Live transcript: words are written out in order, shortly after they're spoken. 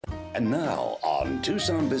And now on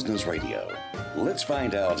Tucson Business Radio, let's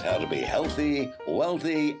find out how to be healthy,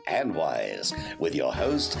 wealthy, and wise with your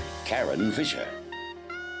host, Karen Fisher.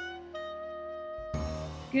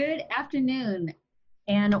 Good afternoon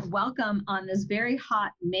and welcome on this very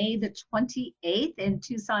hot May the 28th in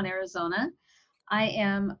Tucson, Arizona. I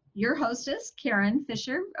am your hostess, Karen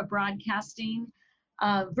Fisher, broadcasting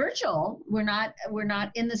virtual. We're not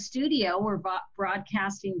in the studio. We're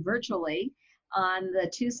broadcasting virtually on the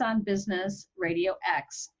Tucson Business Radio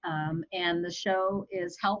X. And the show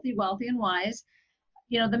is Healthy, Wealthy, and Wise.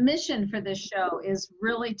 You know, the mission for this show is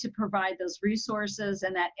really to provide those resources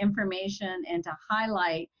and that information and to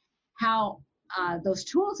highlight how those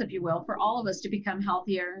tools, if you will, for all of us to become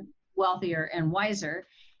healthier, wealthier, and wiser.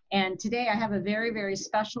 And today I have a very, very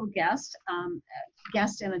special guest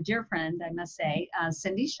and a dear friend, I must say,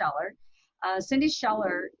 Cindy Scheller. Cindy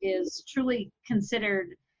Scheller is truly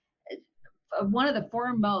considered one of the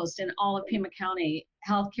foremost in all of Pima County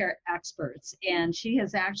healthcare experts. And she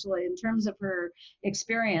has actually, in terms of her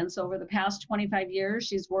experience over the past 25 years,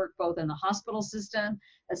 she's worked both in the hospital system,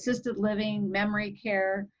 assisted living, memory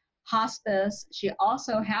care, hospice. She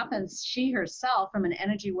also happens, she herself, from an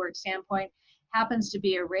energy work standpoint, happens to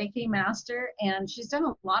be a Reiki master, and she's done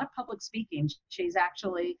a lot of public speaking. She's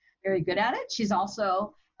actually very good at it. She's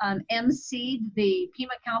also emceed the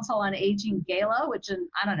Pima Council on Aging Gala, which,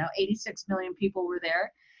 I don't know, 86 million people were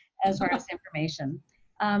there as far as information.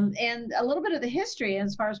 And a little bit of the history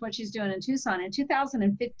as far as what she's doing in Tucson. In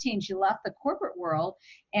 2015, she left the corporate world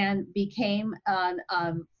and became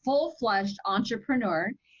a full-fledged entrepreneur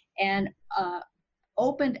and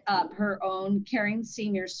opened up her own caring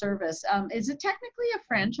senior service. Is it technically a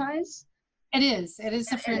franchise? It is. It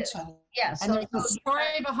is a franchise. Yes. And there's a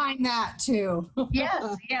story behind that too.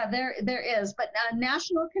 Yes. Yeah, there is. But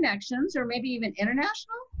national connections, or maybe even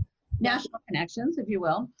international? National connections, if you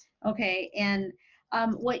will. Okay. And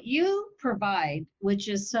what you provide, which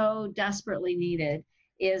is so desperately needed,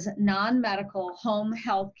 is non-medical home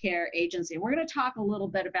health care agency. We're going to talk a little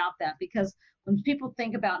bit about that, because when people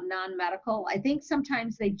think about non-medical, I think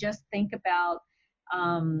sometimes they just think about,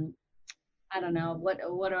 I don't know, what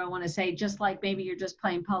do I want to say? Just like maybe you're just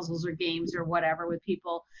playing puzzles or games or whatever with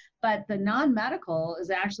people. But the non-medical is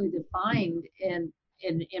actually defined in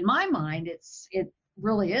my mind, it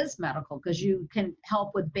really is medical, because you can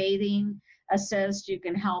help with bathing assist, you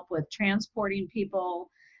can help with transporting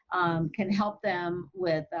people, can help them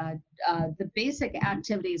with the basic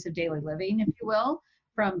activities of daily living, if you will,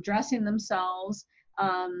 from dressing themselves.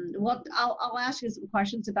 I'll ask you some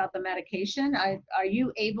questions about the medication. Are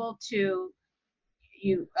you able to,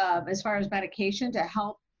 as far as medication, to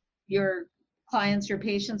help your clients, your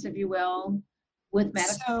patients, if you will, with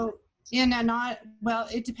medication? So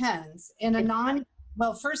it depends.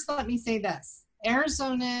 First let me say this.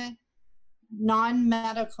 Arizona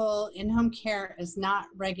non-medical in-home care is not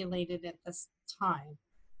regulated at this time.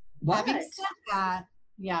 What?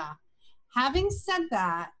 Having said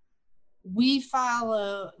that, we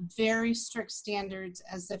follow very strict standards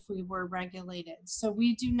as if we were regulated. So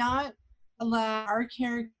we do not allow our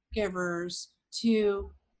caregivers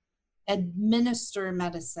to administer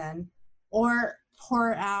medicine or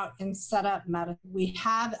pour out and set up medicine. We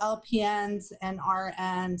have LPNs and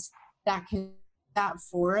RNs that can do that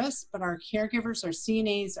for us, but our caregivers, our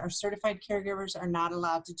CNAs, our certified caregivers are not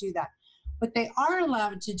allowed to do that. What they are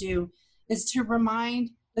allowed to do is to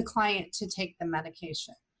remind the client to take the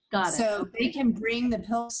medication. Got it. So they can bring the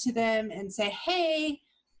pills to them and say, hey,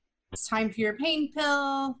 it's time for your pain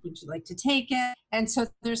pill. Would you like to take it? And so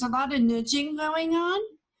there's a lot of nudging going on.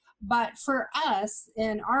 But for us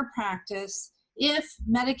in our practice, if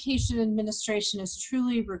medication administration is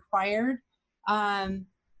truly required,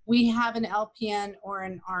 we have an LPN or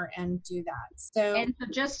an RN do that. And so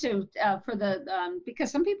just to,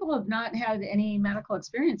 because some people have not had any medical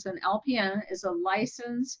experience, an LPN is a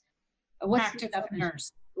licensed, practical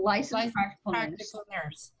nurse. Licensed practical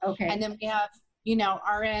nurse. Okay. And then we have,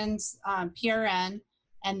 RNs, PRN,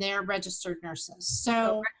 and they're registered nurses.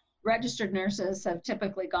 So registered nurses have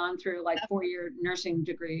typically gone through like 4-year nursing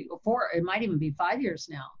degree, or it might even be 5 years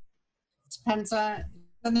now. Depends on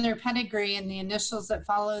their pedigree and the initials that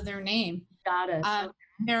follow their name. Got it.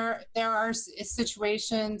 There are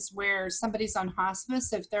situations where somebody's on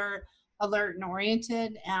hospice, if they're alert and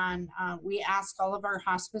oriented, and we ask all of our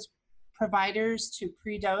hospice providers to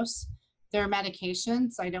pre-dose their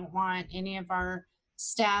medications. I don't want any of our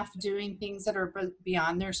staff doing things that are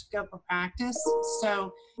beyond their scope of practice.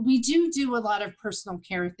 So we do a lot of personal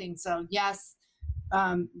care things. So yes,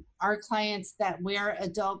 our clients that wear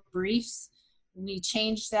adult briefs, we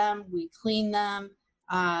change them, we clean them.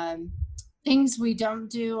 Things we don't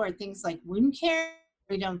do are things like wound care.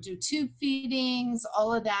 We don't do tube feedings.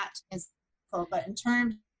 All of that is cool. But in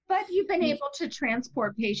terms, but you've been able to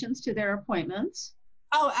transport patients to their appointments.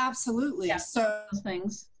 Oh, absolutely. Yeah, so those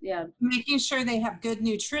things, yeah. Making sure they have good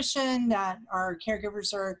nutrition, that our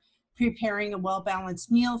caregivers are preparing a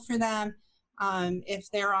well-balanced meal for them.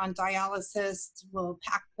 If they're on dialysis, we'll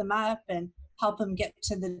pack them up and help them get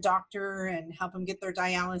to the doctor and help them get their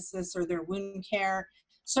dialysis or their wound care.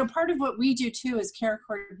 So part of what we do too is care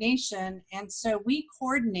coordination. And so we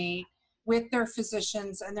coordinate with their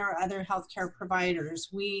physicians and their other healthcare providers.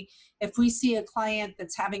 If we see a client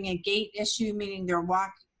that's having a gait issue, meaning their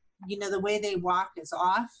walk, the way they walk is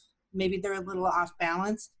off, maybe they're a little off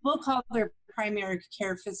balance, we'll call their primary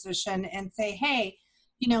care physician and say, hey,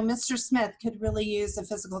 Mr. Smith could really use a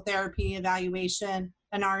physical therapy evaluation,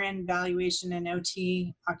 an RN evaluation, an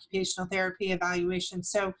OT, occupational therapy evaluation.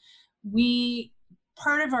 So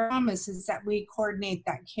part of our promise is that we coordinate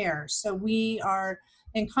that care. So we are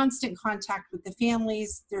in constant contact with the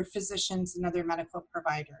families, their physicians, and other medical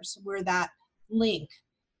providers. We're that link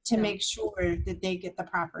to make sure that they get the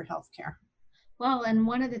proper health care. Well, and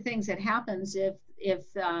one of the things that happens if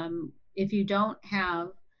you don't have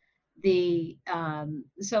the and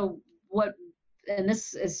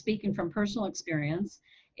this is speaking from personal experience,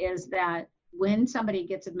 is that when somebody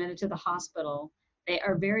gets admitted to the hospital, they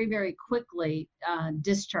are very, very quickly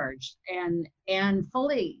discharged and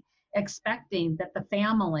fully expecting that the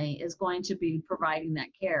family is going to be providing that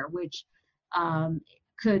care, which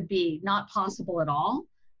could be not possible at all.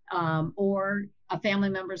 Or a family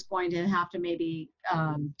member is going to have to maybe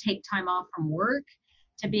take time off from work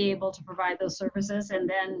to be able to provide those services. And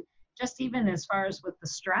then just even as far as with the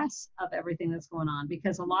stress of everything that's going on,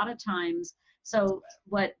 because a lot of times, so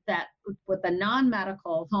what the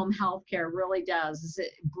non-medical home health care really does is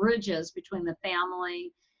it bridges between the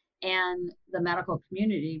family and the medical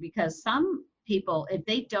community, because some people, if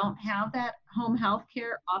they don't have that home health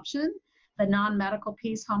care option, the non-medical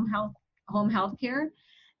piece, home health care,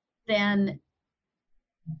 then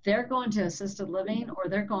they're going to assisted living or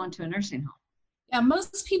they're going to a nursing home. Yeah,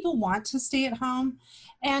 most people want to stay at home,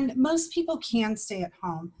 and most people can stay at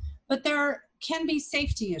home, but there can be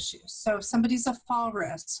safety issues. So if somebody's a fall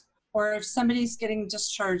risk, or if somebody's getting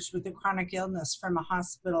discharged with a chronic illness from a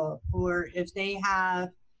hospital, or if they have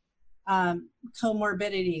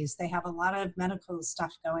comorbidities, they have a lot of medical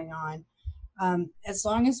stuff going on. As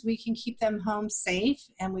long as we can keep them home safe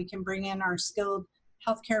and we can bring in our skilled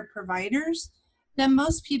healthcare providers, then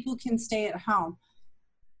most people can stay at home.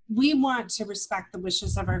 We want to respect the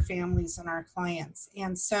wishes of our families and our clients.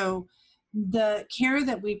 And so the care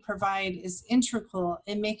that we provide is integral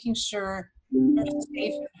in making sure they're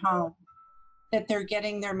safe at home, that they're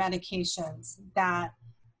getting their medications, that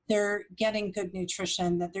they're getting good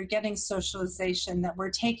nutrition, that they're getting socialization, that we're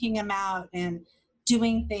taking them out and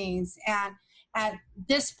doing things. And at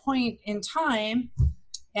this point in time,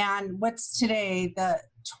 and what's today, the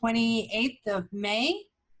 28th of May,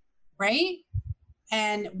 right?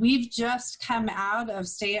 And we've just come out of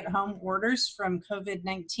stay-at-home orders from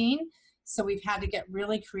COVID-19. So we've had to get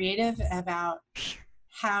really creative about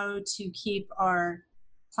how to keep our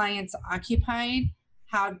clients occupied,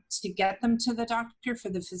 how to get them to the doctor for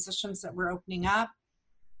the physicians that we're opening up,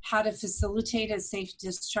 how to facilitate a safe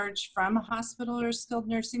discharge from a hospital or skilled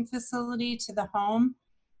nursing facility to the home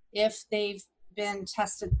if they've been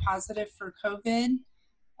tested positive for COVID,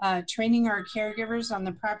 training our caregivers on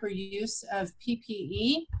the proper use of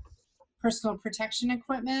PPE, personal protection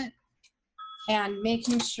equipment, and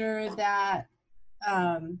making sure that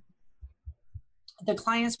the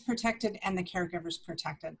client's protected and the caregiver's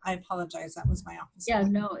protected. I apologize, that was my office. Yeah,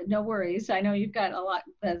 no worries. I know you've got a lot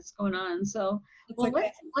that's going on. So,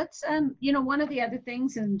 let's one of the other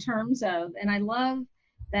things in terms of, and I love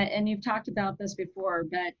that, and you've talked about this before,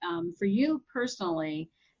 but for you personally,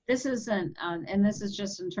 this isn't, and this is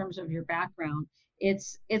just in terms of your background,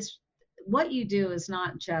 it's what you do is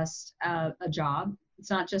not just a job. It's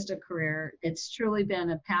not just a career. It's truly been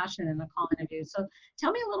a passion and a calling of you. So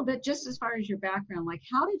tell me a little bit, just as far as your background, like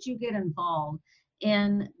how did you get involved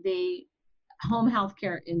in the home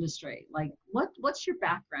healthcare industry? Like what's your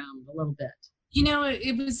background a little bit?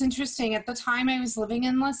 It was interesting. At the time I was living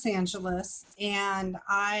in Los Angeles and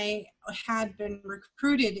I had been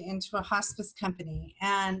recruited into a hospice company.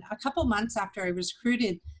 And a couple months after I was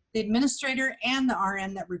recruited, the administrator and the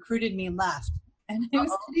RN that recruited me left. And I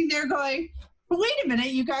was sitting there going, wait a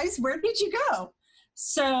minute, you guys, where did you go?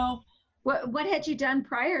 So what had you done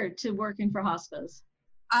prior to working for hospice?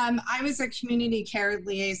 I was a community care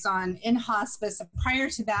liaison in hospice. Prior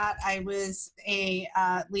to that, I was a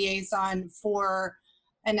liaison for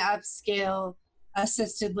an upscale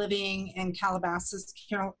assisted living in Calabasas,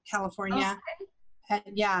 California. Okay.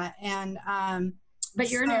 But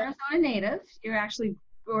you're an Arizona native. You're actually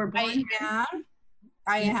were born here.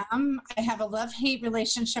 I am. I have a love-hate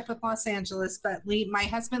relationship with Los Angeles, but my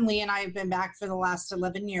husband Lee and I have been back for the last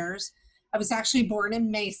 11 years. I was actually born in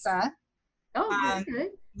Mesa. Oh, good.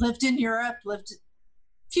 Lived in Europe, lived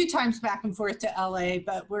a few times back and forth to LA,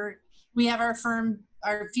 but we have our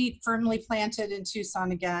feet firmly planted in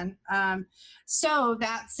Tucson again. So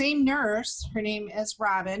that same nurse, her name is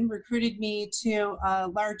Robin, recruited me to a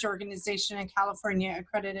large organization in California,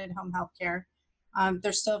 Accredited Home Health Care.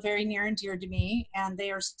 They're still very near and dear to me, and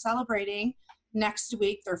they are celebrating next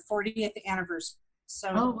week their 40th anniversary. So,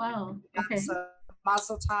 oh, wow. Okay. So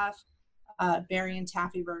Mazel Tov, Barry and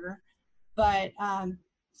Taffy Burger. But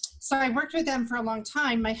so I worked with them for a long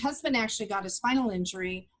time. My husband actually got a spinal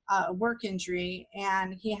injury, a work injury,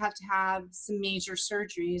 and he had to have some major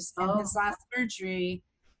surgeries. And his last surgery,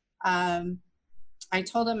 I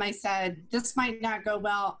told him, I said, this might not go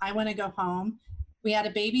well. I want to go home. We had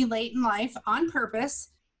a baby late in life on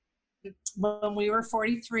purpose when we were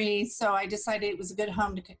 43. So I decided it was a good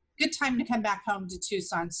time to come back home to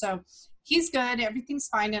Tucson. So he's good. Everything's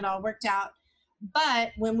fine. It all worked out.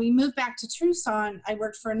 But when we moved back to Tucson, I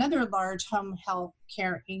worked for another large home health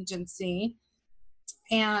care agency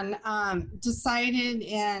and decided,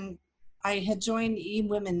 and I had joined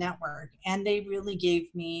eWomen Network, and they really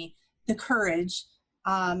gave me the courage.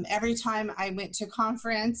 Every time I went to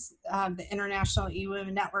conference, the International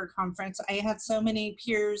eWomen Network conference, I had so many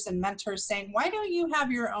peers and mentors saying, why don't you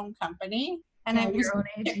have your own company? And I was your own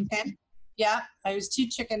agency. Yeah, I was too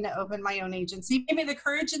chicken to open my own agency. It gave me the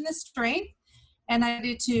courage and the strength. And I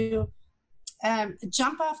needed to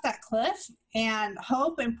jump off that cliff and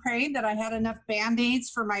hope and pray that I had enough Band-Aids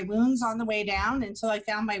for my wounds on the way down until I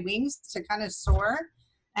found my wings to kind of soar.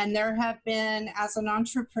 And there have been, as an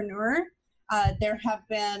entrepreneur, there have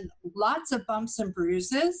been lots of bumps and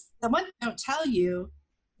bruises. The one I don't tell you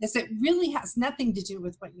is it really has nothing to do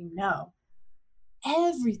with what you know.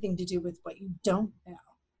 Everything to do with what you don't know.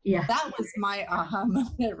 Yeah. That was my aha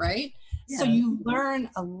moment, right? Yeah. So you learn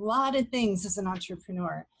a lot of things as an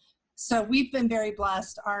entrepreneur. So we've been very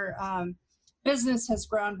blessed. Our business has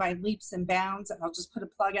grown by leaps and bounds. And I'll just put a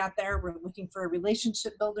plug out there. We're looking for a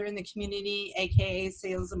relationship builder in the community, AKA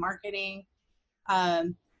sales and marketing.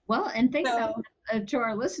 Well, and think about to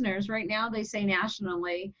our listeners right now, they say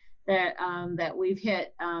nationally that that we've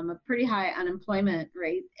hit a pretty high unemployment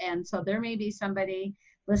rate. And so there may be somebody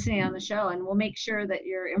listening on the show, and we'll make sure that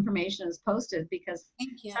your information is posted because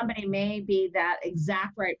somebody may be that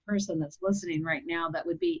exact right person that's listening right now. That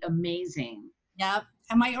would be amazing. Yep.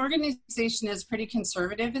 And my organization is pretty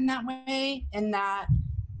conservative in that way, in that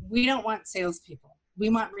we don't want salespeople. We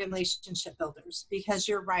want relationship builders because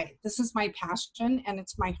you're right. This is my passion and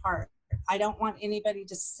it's my heart. I don't want anybody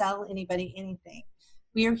to sell anybody anything.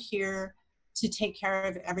 We are here to take care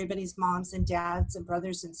of everybody's moms and dads and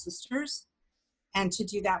brothers and sisters, and to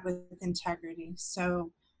do that with integrity.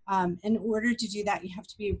 So in order to do that, you have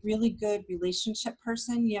to be a really good relationship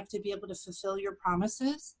person. You have to be able to fulfill your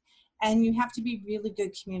promises, and you have to be really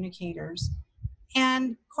good communicators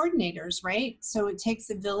and coordinators, right? So it takes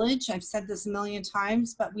a village. I've said this a million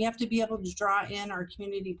times, but we have to be able to draw in our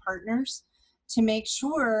community partners to make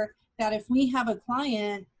sure that if we have a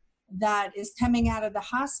client that is coming out of the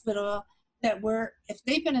hospital, that if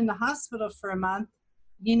they've been in the hospital for a month,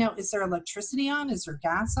 you know, is there electricity on? Is there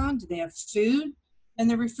gas on? Do they have food in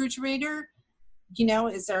the refrigerator? You know,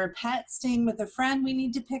 is there a pet staying with a friend we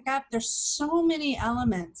need to pick up? There's so many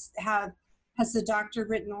elements. Has the doctor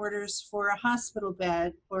written orders for a hospital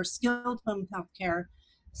bed or skilled home health care?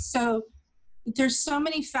 So there's so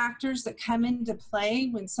many factors that come into play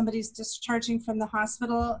when somebody's discharging from the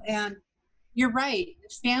hospital. And you're right,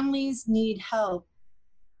 families need help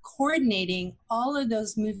coordinating all of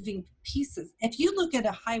those moving pieces. If you look at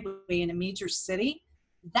a highway in a major city,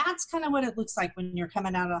 that's kind of what it looks like when you're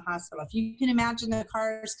coming out of the hospital. If you can imagine the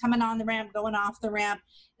cars coming on the ramp, going off the ramp,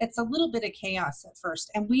 it's a little bit of chaos at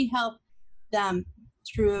first. And we help them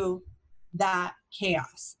through that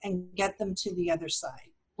chaos and get them to the other side.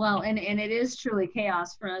 Well, and it is truly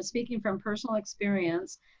chaos. Speaking from personal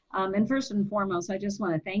experience, and first and foremost, I just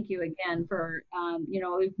want to thank you again for,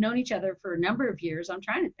 we've known each other for a number of years. I'm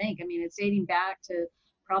trying to think. I mean, it's dating back to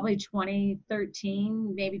probably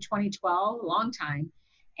 2013, maybe 2012, a long time.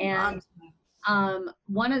 And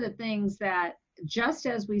one of the things that just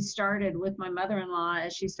as we started with my mother-in-law,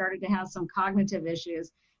 as she started to have some cognitive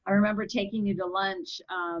issues, I remember taking you to lunch,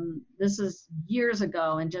 this is years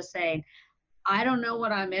ago, and just saying, I don't know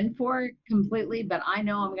what I'm in for completely, but I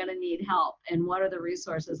know I'm going to need help. And what are the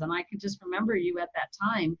resources? And I can just remember you at that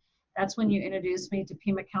time. That's when you introduced me to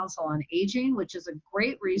Pima Council on Aging, which is a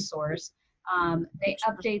great resource. They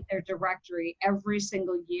update their directory every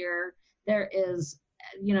single year. There is,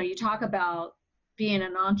 you talk about being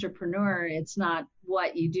an entrepreneur. It's not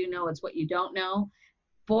what you do know, it's what you don't know.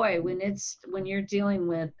 Boy, when you're dealing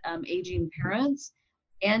with aging parents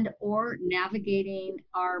and or navigating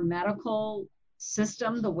our medical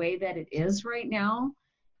system the way that it is right now,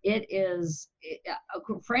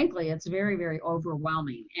 frankly, it's very, very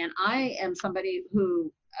overwhelming. And I am somebody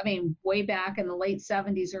who, I mean, way back in the late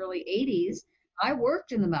 70s, early 80s, I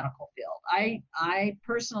worked in the medical field. I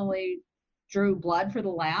personally drew blood for the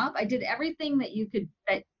lab. I did everything that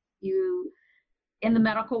you in the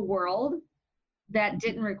medical world that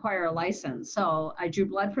didn't require a license. So I drew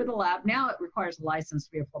blood for the lab. Now it requires a license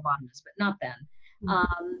to be a phlebotomist, but not then.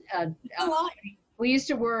 We used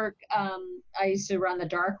to work, I used to run the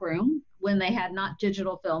dark room when they had not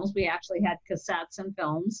digital films. We actually had cassettes and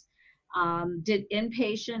films. Did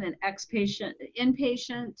inpatient and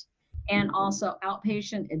inpatient and also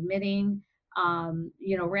outpatient admitting,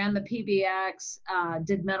 ran the PBX,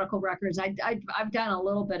 did medical records. I've done a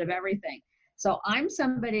little bit of everything. So I'm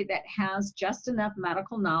somebody that has just enough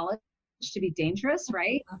medical knowledge to be dangerous,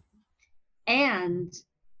 right? And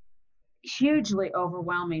hugely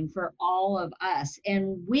overwhelming for all of us.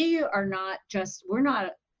 And we're not,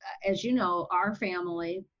 as you know, our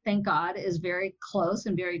family, thank God, is very close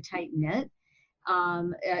and very tight knit.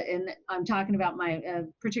 And I'm talking about my,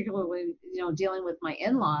 particularly, dealing with my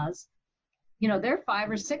in-laws, there are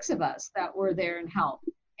 5 or 6 of us that were there and helped.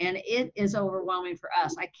 And it is overwhelming for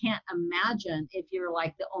us. I can't imagine if you're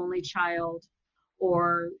like the only child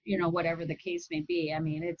or, whatever the case may be. I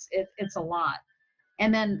mean, it's a lot.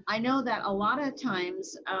 And then I know that a lot of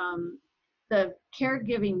times the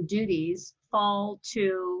caregiving duties fall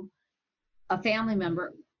to a family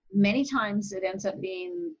member. Many times it ends up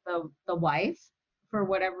being the wife for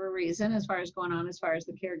whatever reason, as far as going on, as far as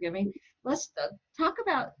the caregiving. Let's talk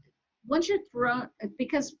about once you're thrown,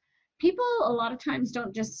 because people a lot of times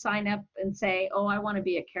don't just sign up and say, oh, I want to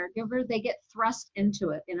be a caregiver. They get thrust into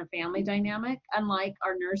it in a family dynamic, unlike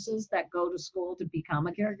our nurses that go to school to become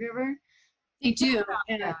a caregiver. They do.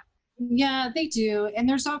 Yeah, they do. And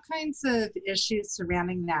there's all kinds of issues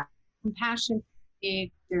surrounding that. Compassion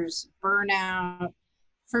fatigue, there's burnout.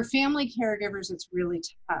 For family caregivers, it's really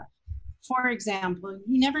tough. For example,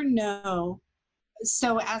 you never know.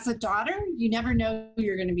 So as a daughter, you never know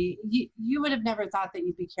you're going to be, you would have never thought that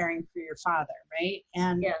you'd be caring for your father, right?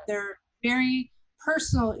 And they're very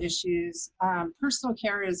personal issues. Personal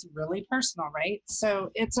care is really personal, right?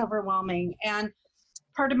 So it's overwhelming. And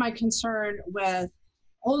part of my concern with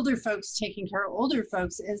older folks taking care of older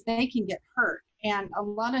folks is they can get hurt. And a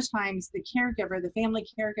lot of times the family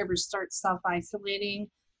caregiver starts self-isolating.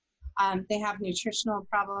 They have nutritional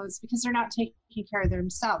problems because they're not taking care of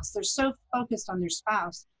themselves. They're so focused on their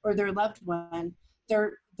spouse or their loved one.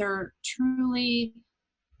 They're truly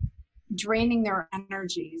draining their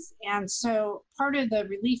energies. And so part of the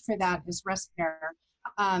relief for that is rest care.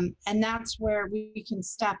 And that's where we can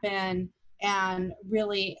step in and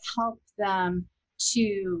really help them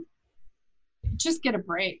to just get a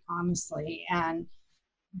break, honestly. And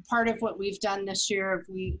part of what we've done this year,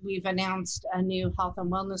 we've announced a new health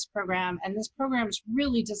and wellness program. And this program is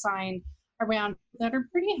really designed around that are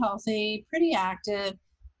pretty healthy, pretty active.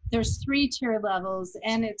 There's 3 tier levels,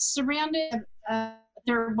 and it's surrounded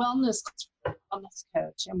their wellness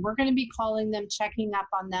coach. And we're going to be calling them, checking up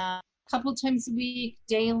on them a couple times a week,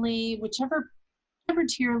 daily, whichever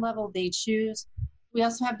tier level they choose. We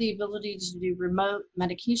also have the ability to do remote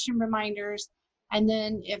medication reminders. And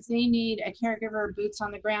then if they need a caregiver, boots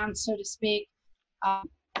on the ground, so to speak,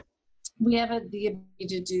 we have the ability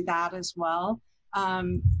to do that as well.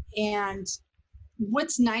 And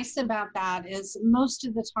what's nice about that is most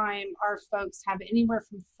of the time our folks have anywhere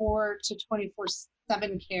from 4 to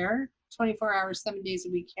 24/7 care, 24 hours, 7 days a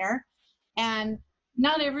week care. And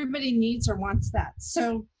not everybody needs or wants that.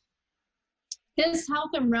 So this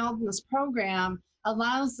health and wellness program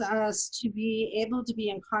allows us to be able to be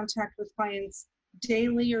in contact with clients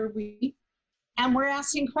daily or weekly. And we're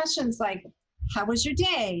asking questions like, how was your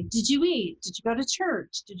day? Did you eat? Did you go to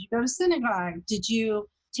church? Did you go to synagogue? Did you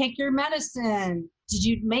take your medicine? Did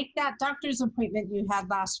you make that doctor's appointment you had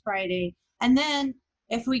last Friday? And then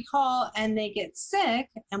if we call and they get sick,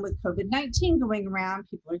 and with COVID-19 going around,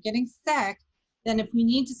 people are getting sick, then if we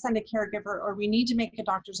need to send a caregiver or we need to make a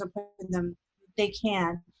doctor's appointment with them, they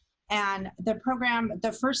can. And the program,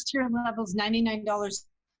 the first tier level is $99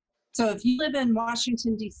 So if you live in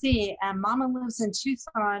Washington, D.C., and mama lives in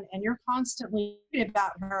Tucson and you're constantly worried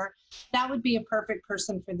about her, that would be a perfect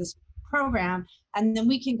person for this program. And then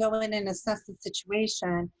we can go in and assess the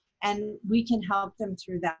situation and we can help them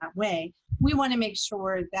through that way. We want to make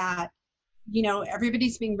sure that,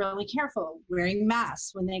 everybody's being really careful, wearing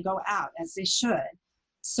masks when they go out, as they should.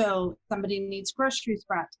 So somebody needs groceries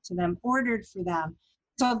brought to them, ordered for them.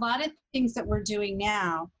 So a lot of things that we're doing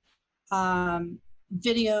now,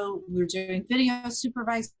 we're doing video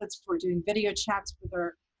supervised, we're doing video chats with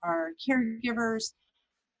our caregivers.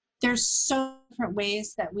 There's so different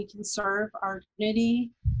ways that we can serve our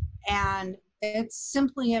community, and it's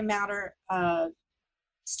simply a matter of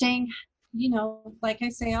staying, like I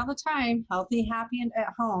say all the time, healthy, happy, and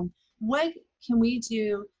at home. What can we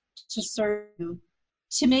do to serve you,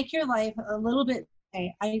 to make your life a little bit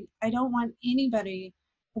better? I don't want anybody,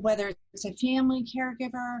 whether it's a family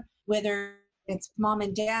caregiver, whether it's mom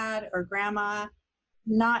and dad or grandma,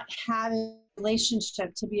 not having a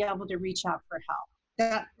relationship to be able to reach out for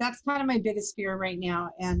help. That's kind of my biggest fear right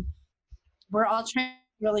now. And we're all trying to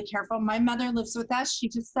be really careful. My mother lives with us. She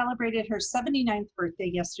just celebrated her 79th birthday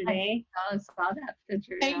yesterday. I saw that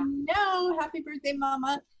picture. I know. Happy birthday,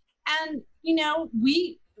 Mama. And,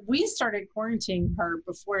 we started quarantining her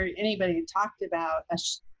before anybody talked about a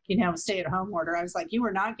stay-at-home order. I was like, you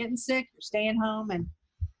were not getting sick. You're staying home.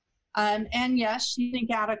 And yes, she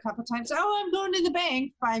sneaked out a couple times. Oh, I'm going to the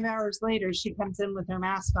bank. 5 hours later, she comes in with her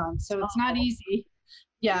mask on. So it's not easy.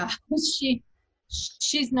 Yeah,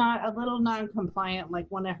 she's not a little non-compliant like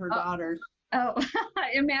one of her daughters. Oh,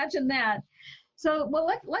 imagine that. So, well,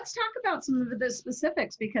 let's talk about some of the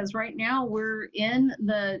specifics, because right now we're in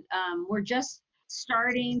we're just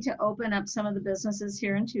starting to open up some of the businesses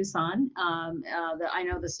here in Tucson. I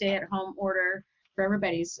know the stay-at-home order for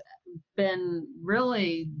everybody's been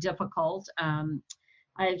really difficult.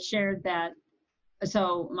 I've shared that.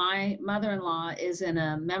 So my mother-in-law is in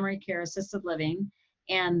a memory care assisted living,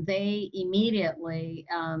 and they immediately,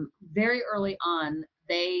 very early on,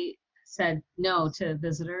 they said no to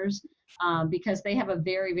visitors because they have a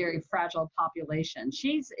very, very fragile population.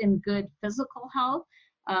 She's in good physical health.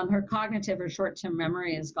 Her cognitive or short-term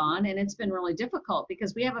memory is gone, and it's been really difficult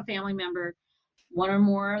because we have a family member, one or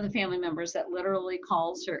more of the family members, that literally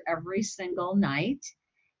calls her every single night.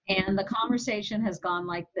 And the conversation has gone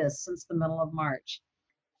like this since the middle of March.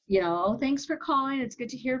 Oh, thanks for calling. It's good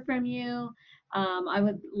to hear from you. I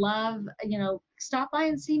would love, stop by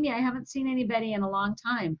and see me. I haven't seen anybody in a long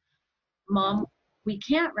time. Mom, we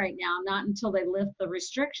can't right now, not until they lift the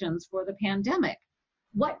restrictions for the pandemic.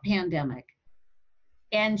 What pandemic?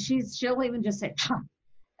 And she'll even just say,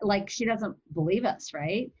 like she doesn't believe us,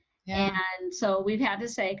 right? Yeah. And so we've had to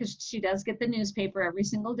say, because she does get the newspaper every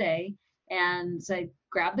single day, and say,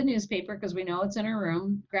 grab the newspaper, because we know it's in her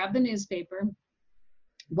room. Grab the newspaper.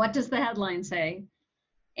 What does the headline say?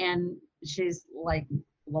 And she's like,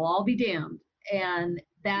 we'll all be damned. And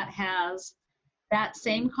that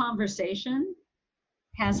same conversation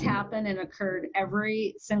has happened and occurred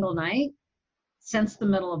every single night since the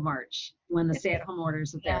middle of March, when the stay-at-home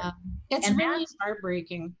orders are there. Yeah. It's really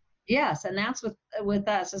heartbreaking. Yes, and that's with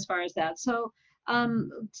us as far as that. So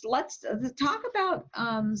let's talk about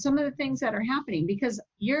some of the things that are happening, because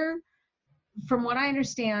from what I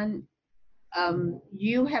understand,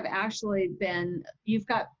 you have actually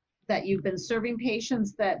you've been serving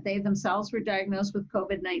patients that they themselves were diagnosed with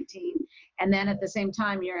COVID-19, and then at the same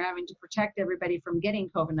time you're having to protect everybody from getting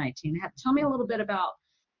COVID-19. Tell me a little bit about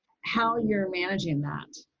how you're managing that.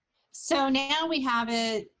 So now we have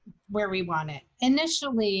it where we want it.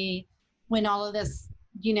 Initially, when all of this,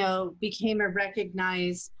 became a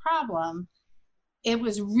recognized problem, it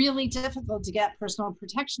was really difficult to get personal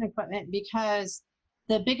protection equipment, because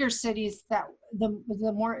the bigger cities,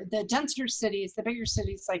 the denser cities, the bigger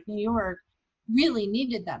cities like New York, really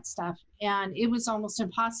needed that stuff. And it was almost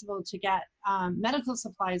impossible to get medical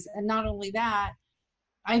supplies. And not only that,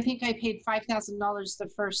 I think I paid $5,000 the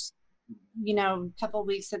first, couple of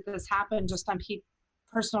weeks that this happened, just on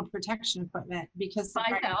personal protection equipment, because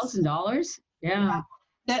 $5,000. Yeah.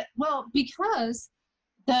 Because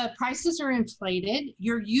the prices are inflated.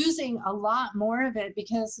 You're using a lot more of it,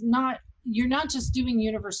 because you're not just doing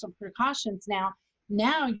universal precautions now.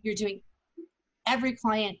 Now you're doing every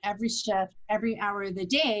client, every shift, every hour of the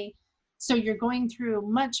day. So you're going through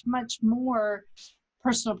much, much more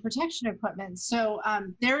personal protection equipment. So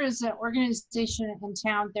there is an organization in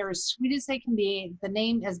town. They're as sweet as they can be. The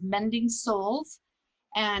name is Mending Souls,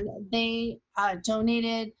 and they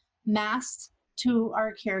donated masks to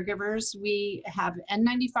our caregivers. We have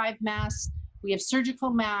N95 masks. We have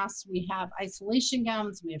surgical masks, we have isolation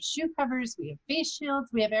gowns, we have shoe covers, we have face shields,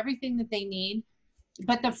 we have everything that they need.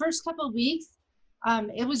 But the first couple of weeks,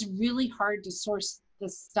 it was really hard to source the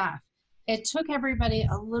stuff. It took everybody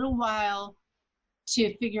a little while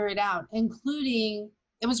to figure it out, including,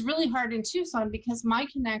 it was really hard in Tucson because my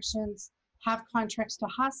connections have contracts to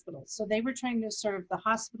hospitals. So they were trying to serve the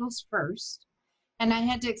hospitals first. And I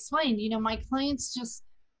had to explain, my clients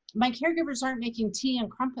my caregivers aren't making tea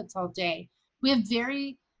and crumpets all day. We have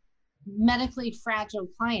very medically fragile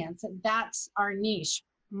clients, and that's our niche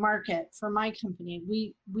market for my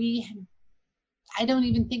company. I don't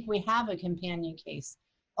even think we have a companion case.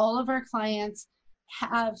 All of our clients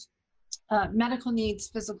have medical needs,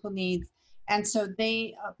 physical needs, and so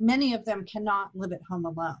many of them cannot live at home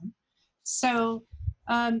alone. So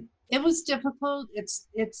it was difficult.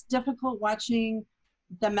 It's difficult watching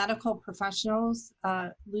the medical professionals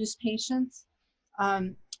lose patients.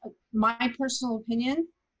 My personal opinion,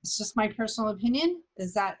 it's just my personal opinion,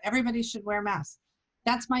 is that everybody should wear masks.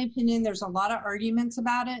 That's my opinion. There's a lot of arguments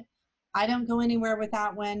about it. I don't go anywhere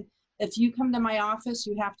without one. If you come to my office,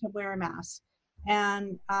 you have to wear a mask.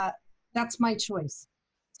 And that's my choice.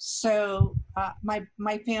 So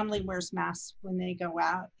my family wears masks when they go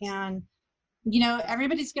out. And,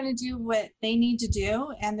 everybody's going to do what they need to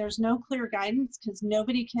do. And there's no clear guidance because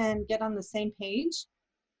nobody can get on the same page.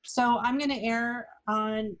 So I'm going to err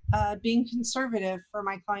on being conservative for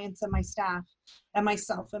my clients and my staff and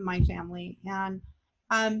myself and my family. And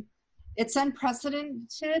it's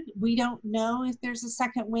unprecedented. We don't know if there's a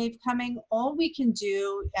second wave coming. All we can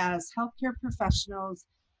do as healthcare professionals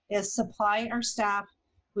is supply our staff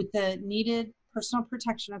with the needed personal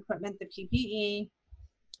protection equipment, the PPE,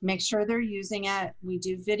 make sure they're using it. We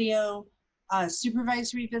do video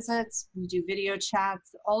supervisory visits. We do video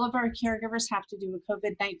chats. All of our caregivers have to do a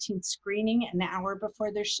COVID-19 screening an hour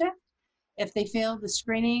before their shift. If they fail the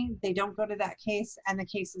screening, they don't go to that case and the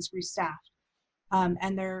case is restaffed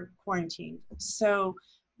and they're quarantined. So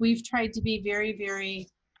we've tried to be very, very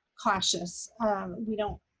cautious. We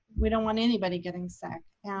don't want anybody getting sick.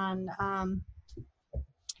 And,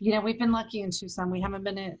 we've been lucky in Tucson. We haven't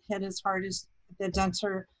been hit as hard as the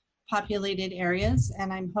denser populated areas,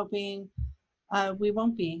 and I'm hoping we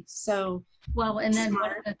won't be. So, well, and then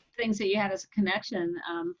one of the things that you had as a connection,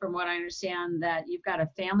 from what I understand, that you've got a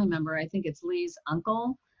family member, I think it's Lee's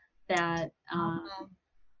uncle, that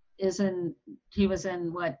he was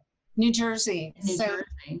in what? New Jersey. New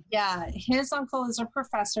Jersey. Yeah, his uncle is a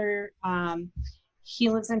professor. He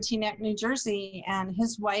lives in Teaneck, New Jersey, and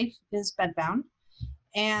his wife is bedbound,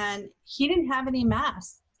 and he didn't have any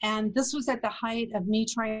masks. And this was at the height of me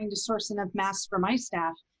trying to source enough masks for my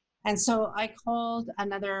staff. And so I called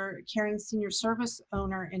another caring senior service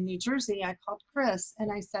owner in New Jersey. I called Chris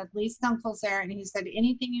and I said, Lee's uncle's there. And he said,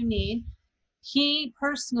 anything you need. He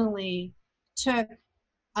personally took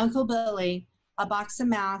Uncle Billy a box of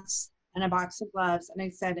masks and a box of gloves. And I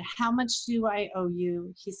said, how much do I owe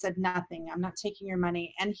you? He said, nothing. I'm not taking your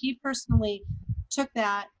money. And he personally took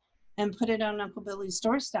that and put it on Uncle Billy's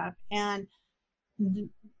doorstep. And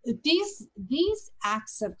these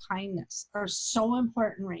acts of kindness are so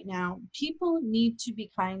important right now. People need to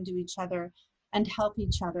be kind to each other and help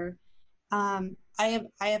each other. I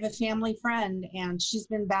have a family friend, and she's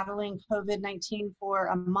been battling COVID-19 for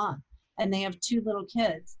a month, and they have 2 little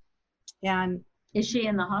kids. And is she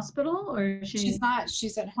in the hospital, or is she? She's not.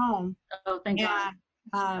 She's at home. Oh, thank God.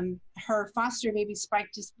 Her foster baby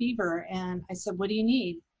spiked his fever, and I said, "What do you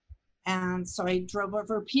need?" And so I drove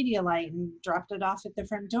over Pedialyte and dropped it off at the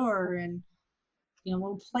front door, and a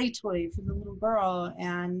little play toy for the little girl.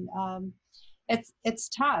 And it's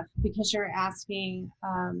tough because you're asking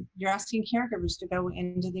caregivers to go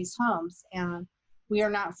into these homes, and we are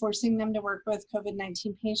not forcing them to work with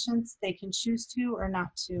COVID-19 patients. They can choose to or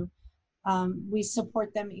not to. We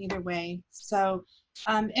support them either way. So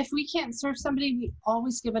if we can't serve somebody, we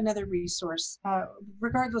always give another resource,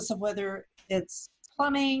 regardless of whether it's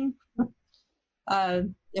plumbing.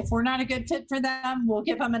 If we're not a good fit for them, we'll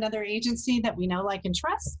give them another agency that we know, like, and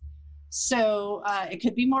trust. So it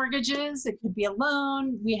could be mortgages, it could be a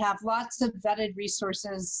loan. We have lots of vetted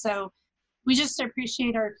resources. So we just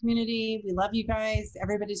appreciate our community. We love you guys.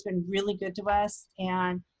 Everybody's been really good to us.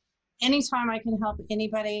 And anytime I can help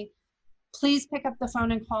anybody, please pick up the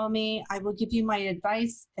phone and call me. I will give you my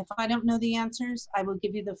advice. If I don't know the answers, I will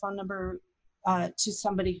give you the phone number to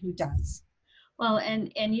somebody who does. Well,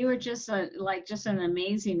 and you are just an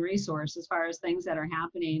amazing resource as far as things that are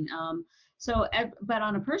happening. But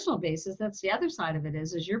on a personal basis, that's the other side of it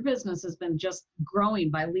is your business has been just growing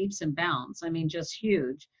by leaps and bounds. I mean, just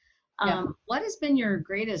huge. Yeah. What has been your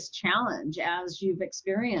greatest challenge as you've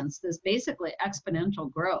experienced this basically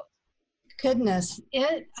exponential growth? Goodness,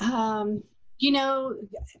 you know,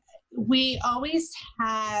 we always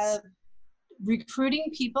have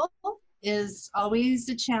recruiting people is always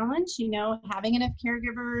a challenge, having enough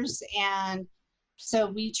caregivers. And so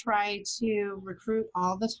we try to recruit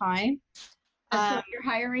all the time. So you're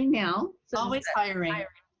hiring now? So Always hiring.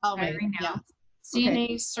 Always. Hiring now. Yeah.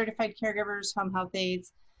 CNAs, certified caregivers, home health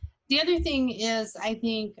aides. The other thing is, I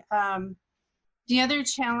think the other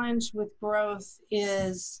challenge with growth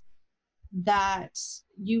is that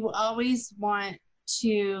you always want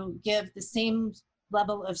to give the same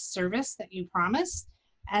level of service that you promised.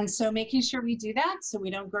 And so making sure we do that so we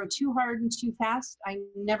don't grow too hard and too fast. I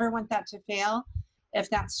never want that to fail. If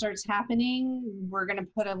that starts happening, we're going to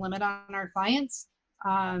put a limit on our clients.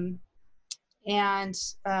 I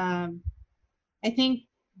think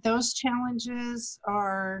those challenges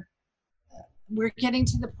are, we're getting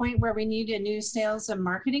to the point where we need a new sales and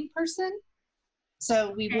marketing person.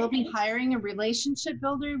 So we will be hiring a relationship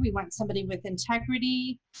builder. We want somebody with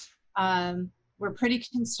integrity. We're pretty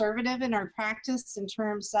conservative in our practice in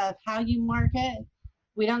terms of how you market.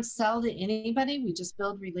 We don't sell to anybody. We just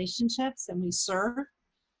build relationships and we serve.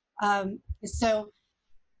 So,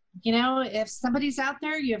 if somebody's out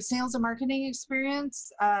there, you have sales and marketing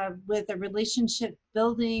experience with a relationship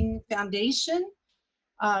building foundation,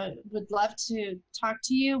 would love to talk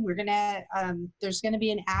to you. We're gonna, there's gonna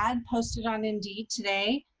be an ad posted on Indeed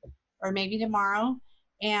today or maybe tomorrow.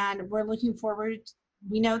 And we're looking forward.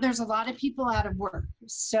 We know there's a lot of people out of work.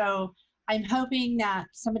 So I'm hoping that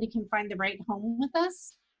somebody can find the right home with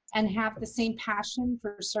us and have the same passion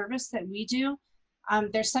for service that we do.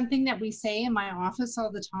 There's something that we say in my office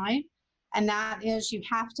all the time, and that is you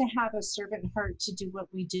have to have a servant heart to do what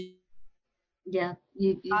we do. Yeah,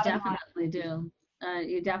 you definitely do.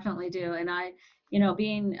 You definitely do. And I,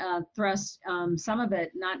 being thrust, some of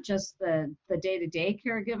it, not just the day-to-day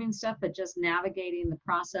caregiving stuff, but just navigating the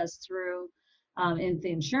process through in the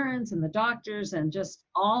insurance and the doctors and just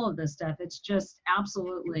all of this stuff. It's just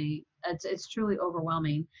absolutely, it's truly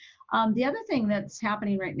overwhelming. The other thing that's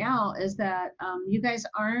happening right now is that you guys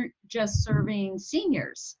aren't just serving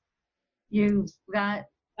seniors. You've got,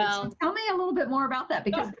 so tell me a little bit more about that,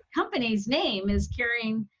 because the company's name is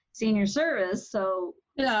Caring Senior Service. So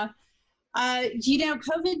yeah,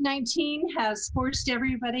 COVID-19 has forced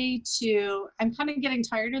everybody to, I'm kind of getting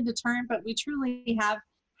tired of the term, but we truly have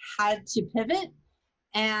had to pivot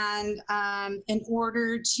and in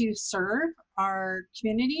order to serve our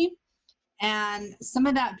community. And some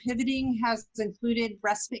of that pivoting has included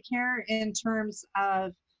respite care in terms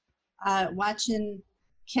of watching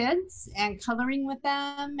kids and coloring with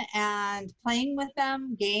them and playing with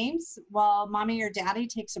them games while mommy or daddy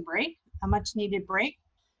takes a break, a much needed break,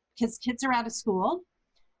 because kids are out of school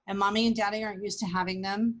and mommy and daddy aren't used to having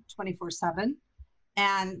them 24/7.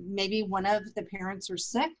 And maybe one of the parents are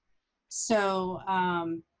sick. So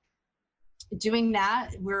doing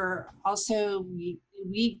that, we're also,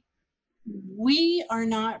 we are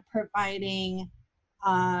not providing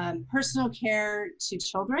personal care to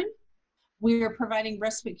children. We are providing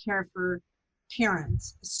respite care for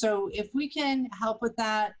parents. So if we can help with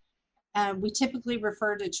that, we typically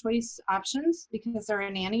refer to Choice Options because they're a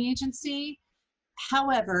nanny agency.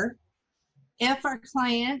 However, if our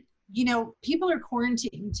client, people are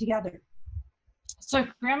quarantining together. So if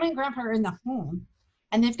grandma and grandpa are in the home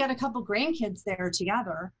and they've got a couple grandkids there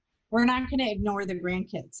together, we're not going to ignore the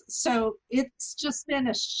grandkids. So it's just been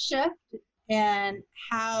a shift in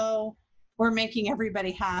how we're making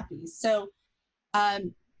everybody happy. So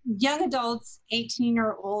young adults, 18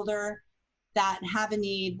 or older, that have a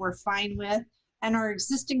need, we're fine with. And our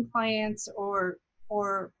existing clients or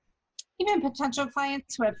even potential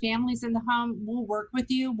clients who have families in the home, we'll work with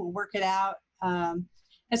you, we'll work it out.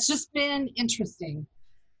 It's just been interesting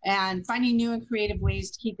and finding new and creative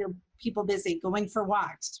ways to keep people busy, going for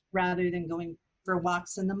walks rather than going for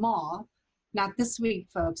walks in the mall. Not this week,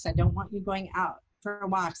 folks. I don't want you going out for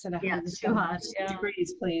walks at 100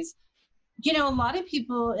 degrees, please. A lot of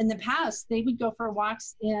people in the past, they would go for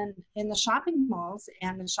walks in the shopping malls,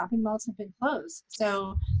 and the shopping malls have been closed.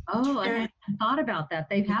 So, I hadn't thought about that.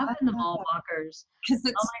 They have been the mall walkers. Because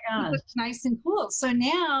it's nice and cool. So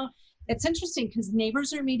now it's interesting because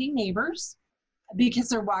neighbors are meeting neighbors because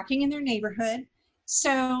they're walking in their neighborhood.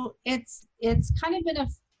 So it's kind of been a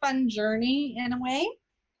fun journey in a way.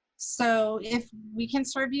 So if we can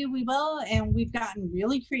serve you, we will. And we've gotten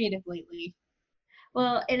really creative lately.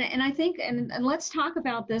 Well, and I think, and let's talk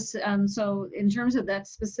about this. So in terms of that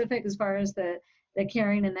specific, as far as the the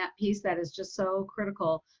caring and that piece that is just so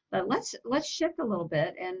critical. But let's shift a little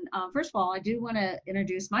bit. And first of all, I do want to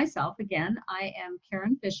introduce myself again. I am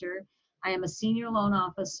Karen Fisher. I am a senior loan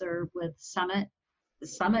officer with Summit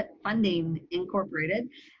Funding Incorporated.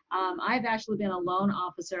 I've actually been a loan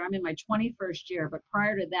officer. I'm in my 21st year, but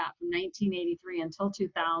prior to that, from 1983 until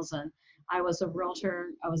 2000, I was a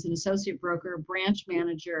realtor. I was an associate broker, branch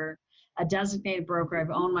manager, a designated broker. I've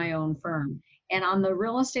owned my own firm. And on the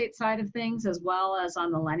real estate side of things, as well as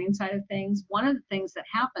on the lending side of things, one of the things that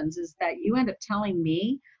happens is that you end up telling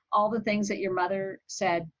me all the things that your mother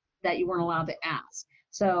said that you weren't allowed to ask.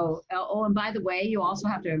 So, oh, and by the way, you also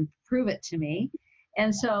have to prove it to me.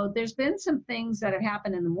 And so there's been some things that have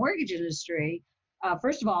happened in the mortgage industry.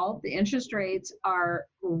 First of all, the interest rates are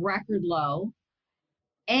record low,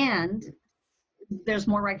 and there's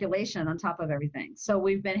more regulation on top of everything. So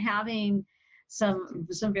we've been having some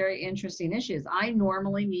very interesting issues. I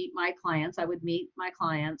normally meet my clients. I would meet my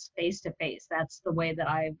clients face to face. That's the way that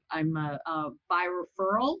I'm by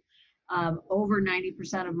referral. Over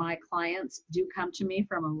 90% of my clients do come to me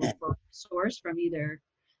from a referral source, from either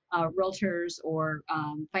realtors or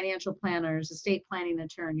financial planners, estate planning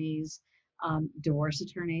attorneys, divorce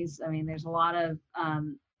attorneys. I mean, there's a lot of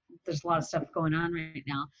stuff going on right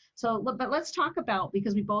now. So, but let's talk about,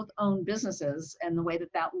 because we both own businesses and the way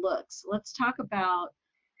that that looks. Let's talk about,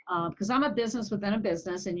 because I'm a business within a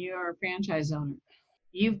business and you are a franchise owner.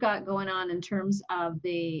 You've got going on in terms of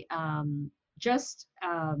the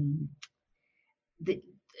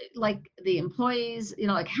employees,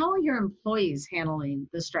 like how are your employees handling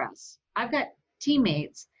the stress? I've got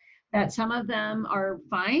teammates that some of them are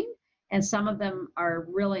fine and some of them are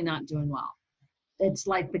really not doing well. It's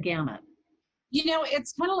like the gamut.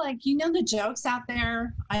 It's kind of like, the jokes out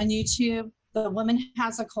there on YouTube, the woman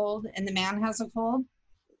has a cold and the man has a cold.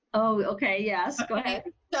 Oh, okay. Yes. Go ahead.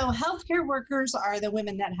 So healthcare workers are the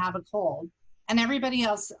women that have a cold, and everybody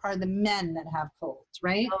else are the men that have colds,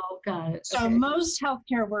 right? Oh, got it. So most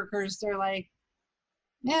healthcare workers, they're like,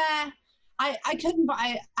 I couldn't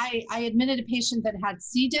buy, I admitted a patient that had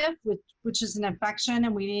C. diff, which is an infection,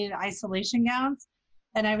 and we needed isolation gowns.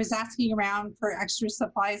 And I was asking around for extra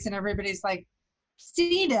supplies, and everybody's like,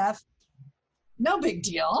 C. diff, no big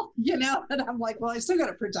deal, And I'm like, well, I still got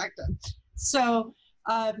to protect them. So,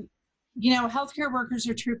 healthcare workers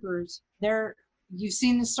are troopers. You've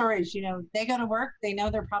seen the stories, they go to work, they know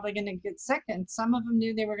they're probably going to get sick, and some of them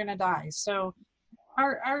knew they were going to die. So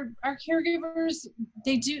our caregivers,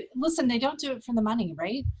 they don't do it for the money,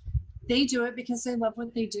 right? They do it because they love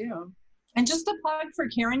what they do. And just a plug for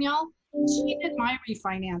Karen, y'all, she did my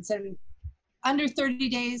refinance, and under 30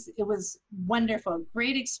 days, it was wonderful,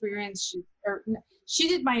 great experience. She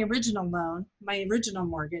did my original loan, my original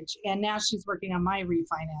mortgage, and now she's working on my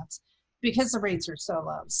refinance because the rates are so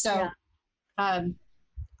low. So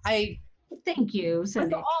I thank you,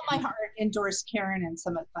 Cindy. With all my heart, endorse Karen and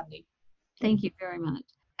Summit Funding. Thank you very much.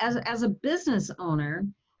 As a business owner,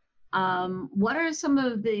 what are some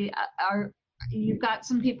of the you've got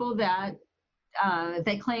some people that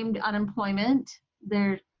they claimed unemployment.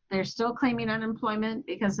 They're still claiming unemployment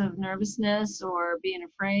because of nervousness or being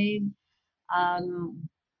afraid.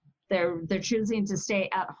 They're choosing to stay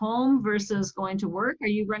at home versus going to work. Are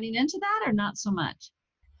you running into that or not so much?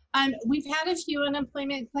 We've had a few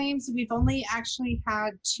unemployment claims. We've only actually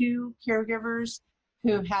had 2 caregivers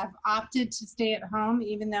who have opted to stay at home,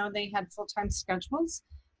 even though they had full-time schedules.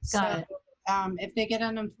 Got it. If they get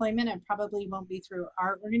unemployment, it probably won't be through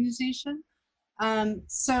our organization.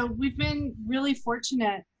 So we've been really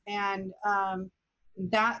fortunate, and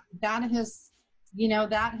that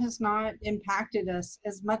has not impacted us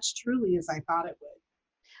as much truly as I thought it would.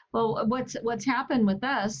 Well, what's happened with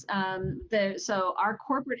us, so our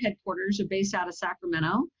corporate headquarters are based out of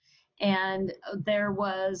Sacramento, and there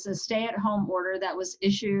was a stay-at-home order that was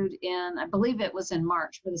issued I believe it was in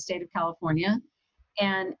March for the state of California,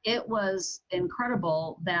 and it was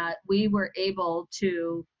incredible that we were able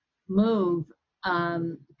to move,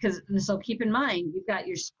 so keep in mind, you've got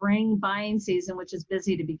your spring buying season, which is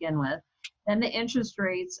busy to begin with, then the interest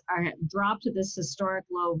rates are dropped to this historic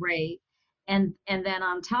low rate. And then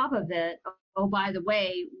on top of it, oh, by the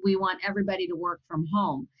way, we want everybody to work from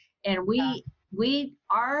home. And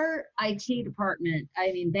our IT department,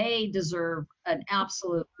 I mean, they deserve an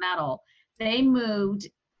absolute medal. They moved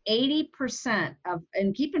 80%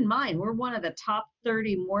 and keep in mind, we're one of the top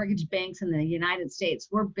 30 mortgage banks in the United States.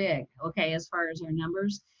 We're big, okay, as far as our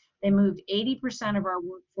numbers. They moved 80% of our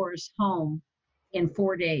workforce home in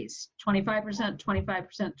 4 days, 25%,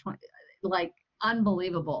 25%, like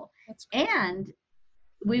unbelievable. And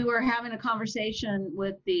we were having a conversation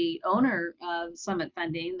with the owner of Summit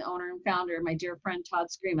Funding, the owner and founder, my dear friend Todd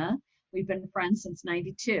Screama. We've been friends since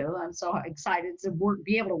 '92. I'm so excited to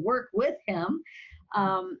be able to work with him.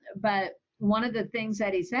 But one of the things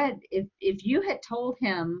that he said, if you had told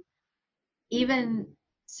him even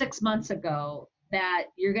 6 months ago that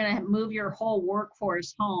you're going to move your whole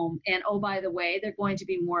workforce home, and oh, by the way, they're going to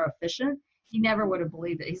be more efficient, he never would have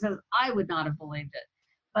believed it. He says, I would not have believed it.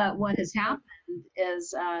 But what has happened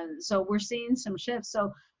is, so we're seeing some shifts.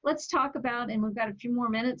 So let's talk about, and we've got a few more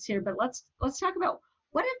minutes here, but let's talk about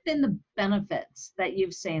what have been the benefits that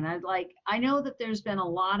you've seen. I know that there's been a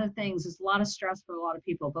lot of things, there's a lot of stress for a lot of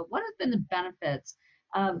people, but what have been the benefits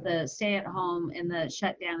of the stay at home and the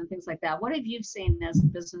shutdown and things like that? What have you seen as a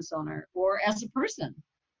business owner or as a person?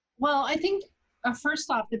 Well, I think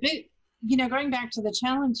first off, the big, going back to the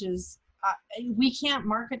challenges, we can't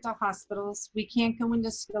market to hospitals. We can't go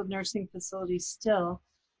into skilled nursing facilities still,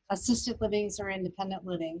 assisted livings or independent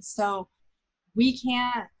living. So we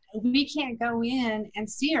can't go in and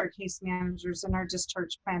see our case managers and our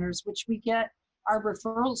discharge planners, which we get our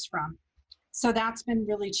referrals from. So that's been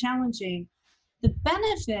really challenging. The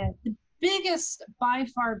benefit, the biggest by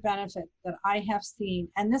far benefit that I have seen,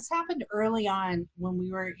 and this happened early on when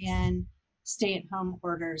we were in stay-at-home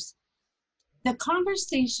orders, the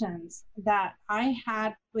conversations that I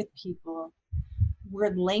had with people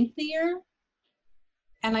were lengthier,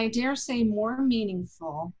 and I dare say more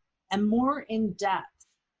meaningful and more in depth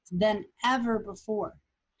than ever before.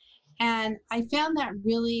 And I found that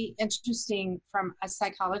really interesting from a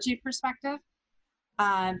psychology perspective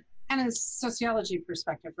and a sociology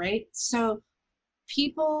perspective, right? So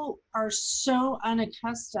people are so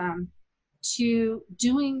unaccustomed to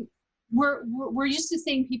doing, we're used to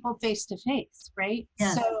seeing people face to face, right?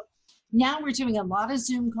 Yes. So now we're doing a lot of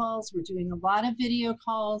Zoom calls, we're doing a lot of video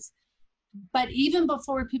calls, but even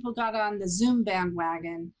before people got on the Zoom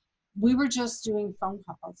bandwagon, we were just doing phone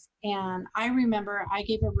calls. And I remember I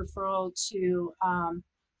gave a referral to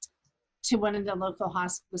one of the local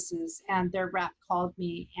hospices, and their rep called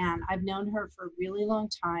me, and I've known her for a really long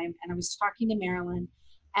time, and I was talking to Marilyn,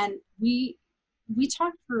 and we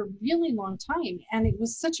talked for a really long time, and it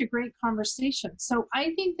was such a great conversation. So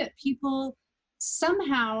I think that people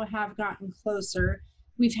somehow have gotten closer.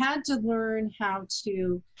 We've had to learn how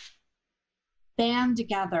to band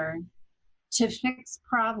together to fix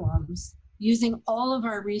problems using all of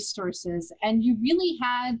our resources, and you really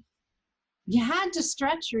had to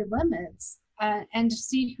stretch your limits and to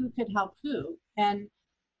see who could help who. And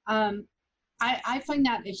I find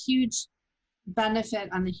that a huge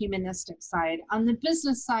benefit on the humanistic side. On the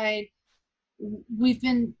business side, we've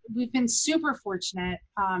been super fortunate.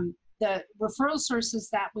 The referral sources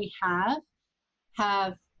that we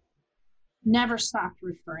have never stopped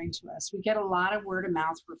referring to us. We get a lot of word of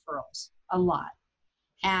mouth referrals, a lot.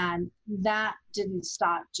 And that didn't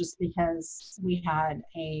stop just because we had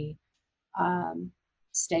a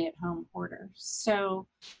stay-at-home order. So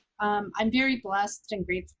I'm very blessed and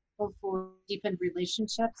grateful for deepened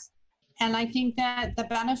relationships. And I think that the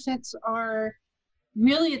benefits are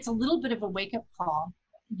really, it's a little bit of a wake-up call.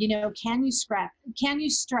 Can you stretch? Can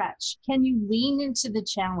you lean into the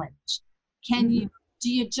challenge? Do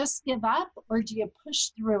you just give up, or do you push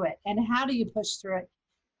through it? And how do you push through it?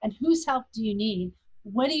 And whose help do you need?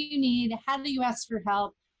 What do you need? How do you ask for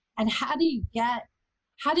help? And how do you get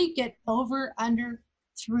over, under,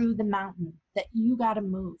 through the mountain that you got to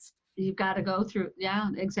move? You've got to go through. Yeah,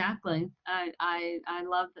 exactly. I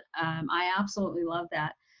love, I absolutely love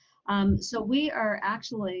that. So we are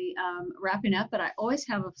actually wrapping up, but I always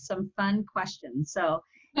have some fun questions. So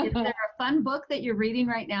is there a fun book that you're reading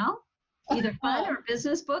right now? Either fun or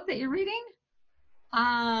business book that you're reading?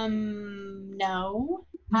 No.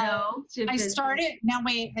 No. I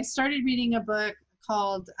started reading a book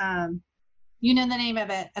called, you know the name of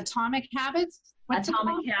it, Atomic Habits?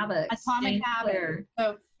 Atomic Habits. Atomic Habits.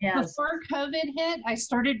 So before COVID hit, I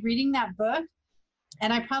started reading that book,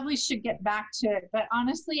 and I probably should get back to it. But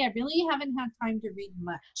honestly, I really haven't had time to read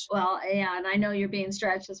much. Well, yeah, and I know you're being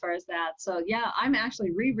stretched as far as that. So yeah, I'm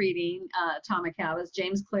actually rereading Atomic Habits.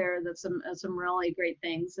 James Clear, that's some really great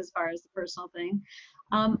things as far as the personal thing.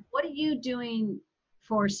 What are you doing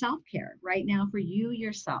for self-care right now for you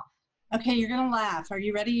yourself? Okay, you're going to laugh. Are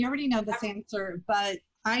you ready? You already know this answer, but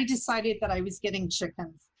I decided that I was getting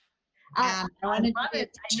chickens. I love it.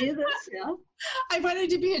 I knew this. Yeah. I wanted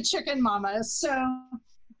to be a chicken mama. So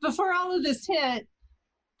before all of this hit,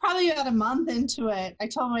 probably about a month into it, I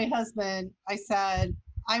told my husband, I said,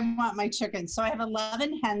 I want my chickens. So I have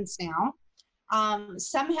 11 hens now.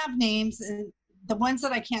 Some have names, and the ones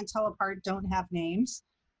that I can't tell apart don't have names.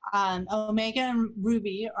 Omega and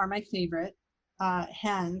Ruby are my favorite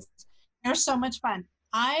hens. They're so much fun.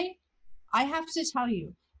 I have to tell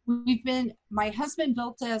you, my husband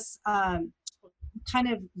built us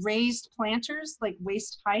kind of raised planters, like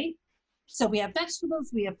waist height. So we have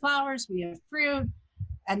vegetables, we have flowers, we have fruit,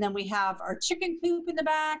 and then we have our chicken coop in the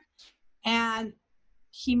back. And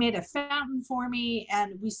he made a fountain for me,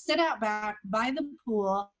 and we sit out back by the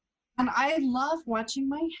pool. And I love watching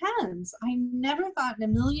my hens. I never thought in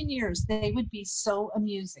a million years they would be so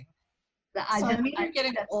amusing. I'm either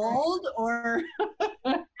getting old or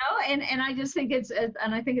no, and I just think it's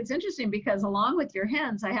interesting because along with your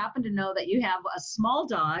hens, I happen to know that you have a small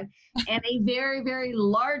dog and a very, very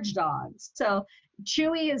large dog. So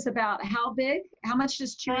Chewy is about how big? How much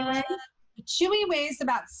does Chewy weigh? Chewy weighs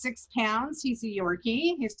about 6 pounds. He's a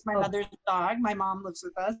Yorkie. He's my mother's dog. My mom lives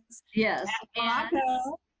with us. Yes. And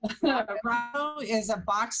Rocco is a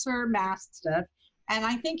boxer mastiff. And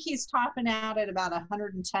I think he's topping out at about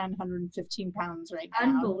 110, 115 pounds right now.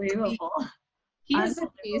 Unbelievable. He is a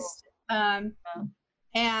beast.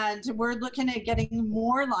 And we're looking at getting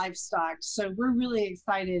more livestock. So we're really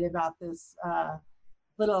excited about this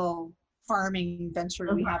little farming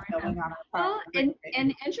venture we have going on our property.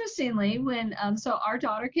 And interestingly, when so our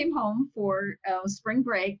daughter came home for spring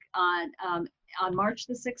break on March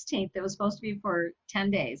the 16th. It was supposed to be for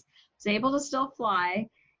 10 days. Was able to still fly.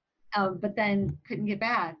 But then couldn't get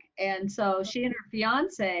back. And so she and her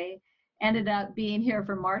fiance ended up being here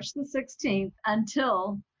from March the 16th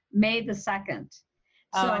until May the 2nd.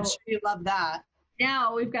 So I'm sure you love that.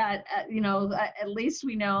 Now we've got, at least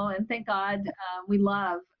we know, and thank God we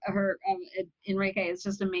love her. Enrique is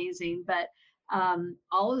just amazing. But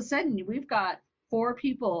all of a sudden we've got 4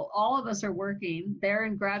 people. All of us are working. They're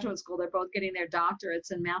in graduate school. They're both getting their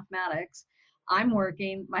doctorates in mathematics. I'm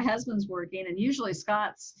working, my husband's working, and usually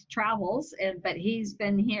Scott travels, but he's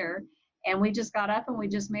been here, and we just got up and we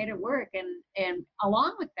just made it work. And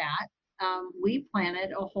along with that, we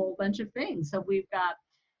planted a whole bunch of things. So we've got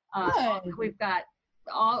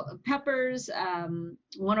all peppers.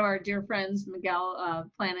 One of our dear friends, Miguel,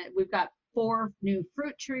 planted. We've got 4 new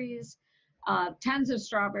fruit trees, tons of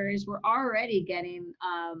strawberries. We're already getting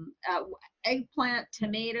eggplant,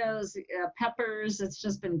 tomatoes, peppers. It's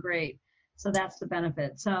just been great. So that's the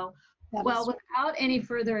benefit. So, well, without any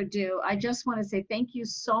further ado, I just want to say thank you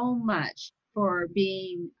so much for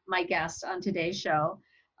being my guest on today's show.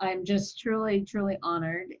 I'm just truly, truly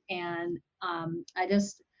honored. And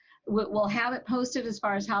we'll have it posted as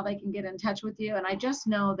far as how they can get in touch with you. And I just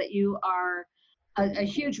know that you are a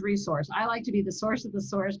huge resource. I like to be the source of the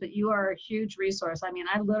source, but you are a huge resource. I mean,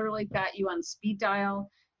 I literally got you on speed dial.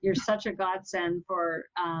 You're such a godsend for,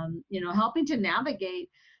 helping to navigate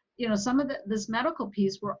some of this medical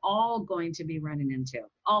piece we're all going to be running into,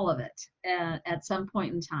 all of it at some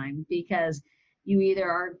point in time, because you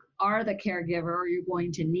either are the caregiver or you're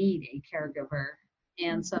going to need a caregiver.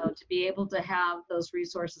 And so to be able to have those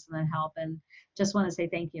resources and that help, and just want to say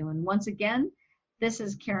thank you. And once again, this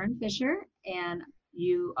is Karen Fisher, and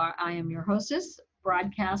I am your hostess,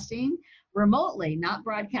 broadcasting remotely, not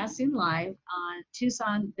broadcasting live on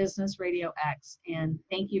Tucson Business Radio X. And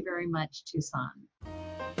thank you very much, Tucson.